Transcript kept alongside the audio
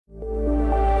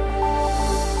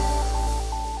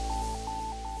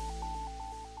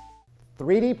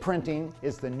3D printing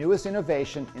is the newest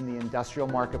innovation in the industrial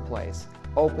marketplace,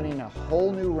 opening a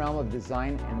whole new realm of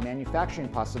design and manufacturing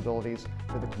possibilities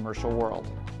for the commercial world.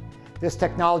 This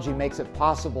technology makes it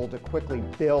possible to quickly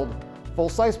build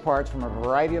full-size parts from a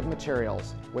variety of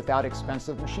materials without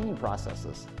expensive machining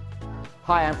processes.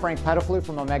 Hi, I'm Frank Pettiflew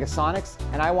from Omegasonics,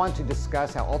 and I want to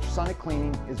discuss how ultrasonic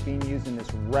cleaning is being used in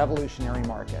this revolutionary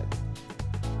market.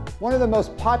 One of the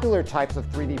most popular types of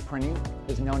 3D printing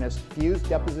is known as fused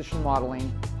deposition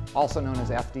modeling, also known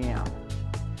as FDM.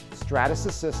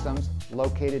 Stratasys Systems,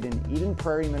 located in Eden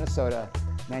Prairie, Minnesota,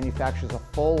 manufactures a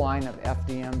full line of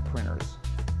FDM printers.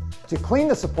 To clean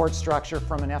the support structure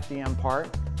from an FDM part,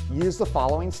 use the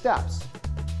following steps.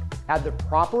 Add the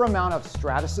proper amount of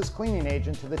Stratasys cleaning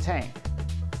agent to the tank.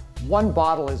 One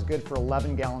bottle is good for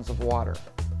 11 gallons of water.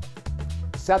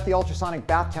 Set the ultrasonic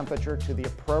bath temperature to the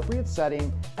appropriate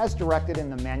setting as directed in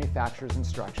the manufacturer's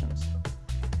instructions.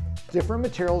 Different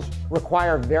materials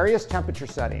require various temperature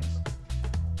settings.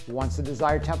 Once the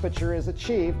desired temperature is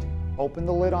achieved, open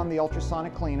the lid on the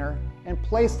ultrasonic cleaner and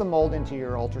place the mold into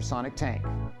your ultrasonic tank.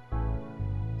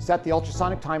 Set the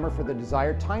ultrasonic timer for the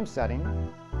desired time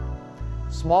setting.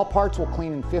 Small parts will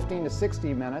clean in 15 to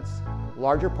 60 minutes.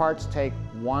 Larger parts take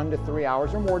 1 to 3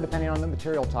 hours or more depending on the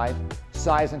material type,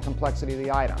 size, and complexity of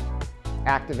the item.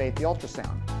 Activate the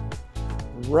ultrasound.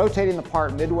 Rotating the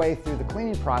part midway through the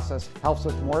cleaning process helps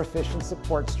with more efficient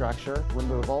support structure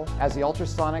removal as the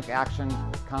ultrasonic action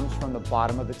comes from the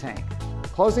bottom of the tank.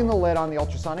 Closing the lid on the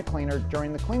ultrasonic cleaner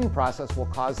during the cleaning process will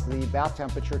cause the bath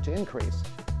temperature to increase.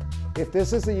 If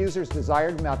this is the user's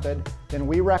desired method, then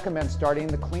we recommend starting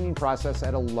the cleaning process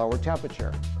at a lower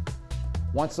temperature.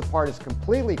 Once the part is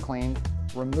completely cleaned,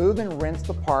 remove and rinse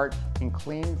the part in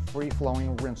clean,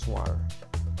 free-flowing rinse water.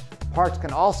 Parts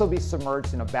can also be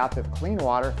submerged in a bath of clean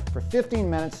water for 15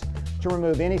 minutes to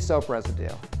remove any soap residue.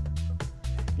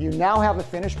 You now have a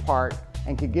finished part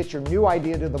and can get your new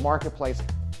idea to the marketplace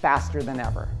faster than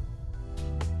ever.